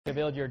To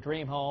build your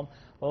dream home.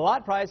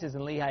 Lot prices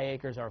in Lehigh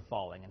Acres are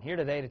falling. And here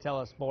today to tell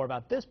us more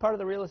about this part of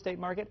the real estate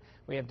market,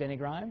 we have Denny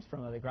Grimes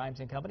from the Grimes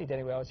 & Company.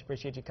 Denny, we always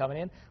appreciate you coming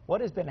in. What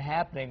has been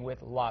happening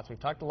with lots? We've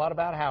talked a lot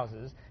about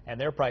houses and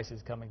their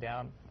prices coming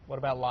down. What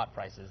about lot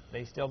prices?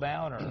 They still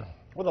down? Or?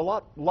 Well,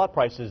 the lot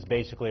prices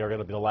basically are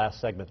going to be the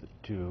last segment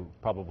to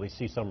probably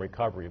see some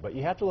recovery. But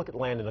you have to look at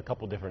land in a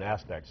couple different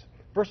aspects.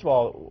 First of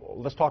all,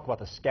 let's talk about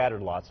the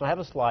scattered lots. And I have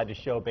a slide to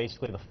show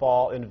basically the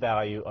fall in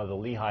value of the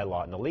Lehigh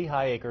lot. And the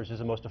Lehigh Acres is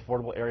the most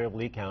affordable area of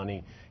Lee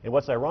County. And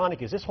what's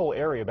ironic is this whole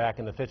area back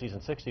in the 50s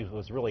and 60s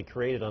was really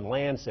created on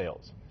land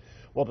sales.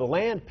 Well, the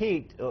land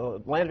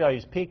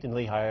values peaked in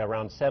Lehigh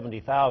around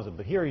 $70,000,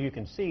 but here you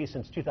can see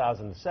since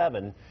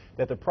 2007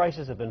 that the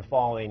prices have been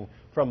falling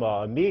from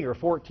a meager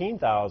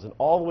 $14,000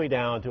 all the way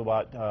down to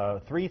about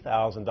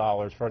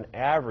 $3,000 for an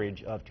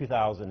average of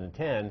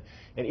 2010.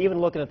 And even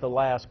looking at the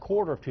last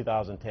quarter of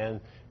 2010,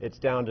 it's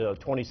down to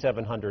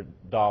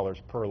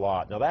 $2,700 per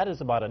lot. Now that is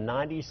about a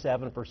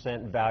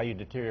 97% value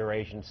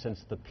deterioration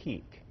since the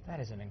peak. That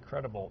is an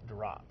incredible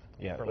drop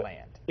for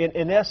land.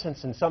 In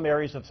essence, in some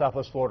areas of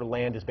Southwest Florida,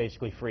 land is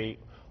basically free,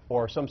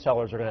 or some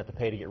sellers are going to have to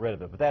pay to get rid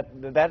of it.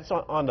 But that's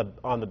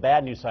on the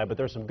bad news side, but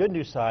there's some good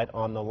news side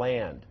on the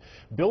land.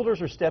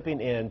 Builders are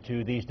stepping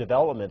into these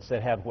developments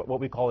that have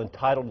what we call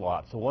entitled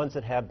lots, the ones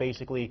that have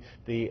basically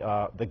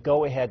the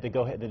go-ahead,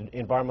 the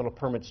environmental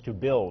permits to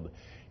build.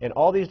 And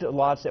all these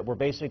lots that were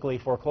basically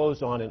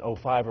foreclosed on in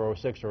 05 or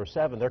 06 or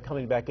 07, they're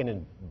coming back in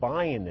and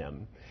buying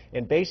them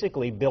and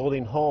basically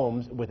building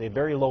homes with a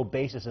very low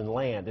basis in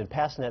land and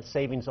passing that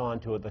savings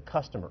on to the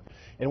customer.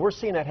 And we're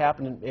seeing that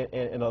happen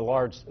in a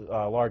large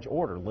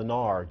order.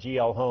 Lennar,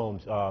 GL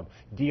Homes,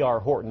 DR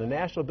Horton, the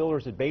national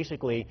builders that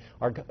basically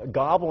are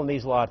gobbling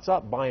these lots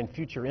up, buying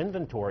future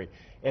inventory.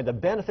 And the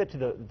benefit to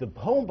the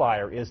home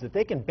buyer is that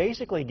they can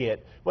basically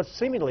get what's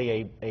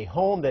seemingly a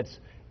home that's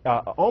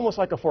almost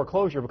like a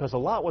foreclosure because the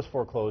lot was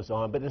foreclosed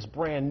on, but it's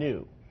brand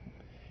new.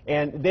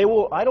 And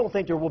I don't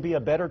think there will be a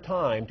better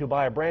time to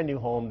buy a brand new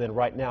home than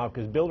right now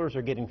because builders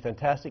are getting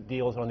fantastic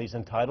deals on these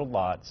entitled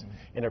lots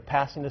and they're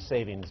passing the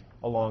savings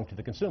along to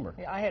the consumer.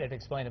 Yeah, I had it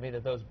explained to me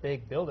that those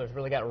big builders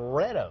really got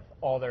rid of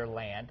all their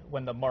land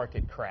when the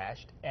market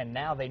crashed, and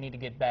now they need to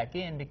get back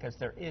in because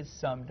there is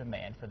some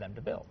demand for them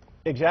to build.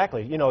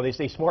 Exactly. You know, they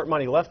say smart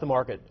money left the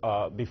market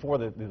before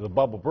the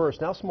bubble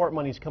burst. Now smart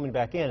money is coming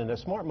back in, and the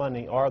smart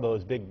money are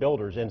those big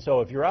builders. And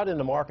so if you're out in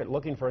the market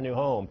looking for a new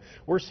home,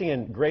 we're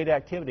seeing great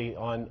activity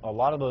on a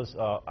lot of those,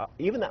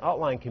 even the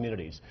outlying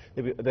communities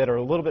that are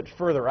a little bit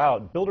further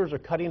out. Builders are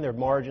cutting their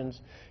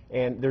margins,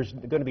 and there's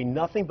going to be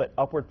nothing but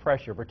upward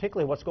pressure,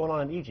 particularly what's going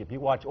on in Egypt. You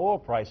watch oil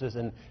prices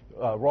and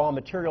raw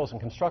materials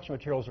and construction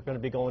materials are going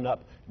to be going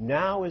up.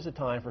 Now is the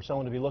time for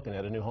someone to be looking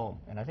at a new home.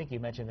 And I think you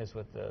mentioned this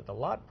with the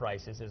lot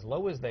prices. As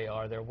low as they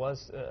are, there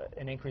was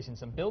an increase in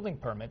some building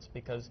permits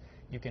because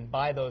you can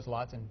buy those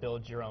lots and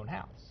build your own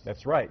house.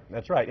 That's right.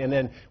 That's right. And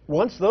then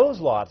once those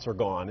lots are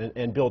gone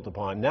and built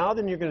upon, now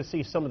then you're going to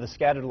see some of the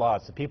scattered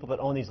lots, the people that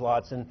own these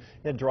lots and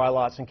dry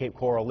lots in Cape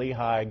Coral,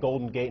 Lehigh,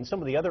 Golden Gate, and some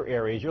of the other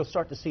areas. You'll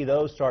start to see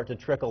those start to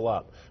trickle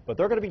up. But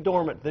they're going to be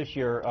dormant this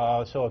year,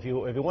 so if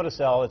you want to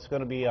sell, it's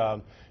going to be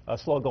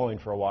slow going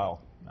for a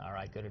while. All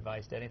right, good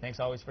advice, Denny. Thanks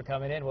always for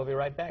coming in. We'll be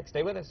right back.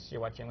 Stay with us. You're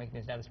watching WINK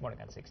News Now this morning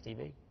on 6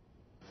 TV.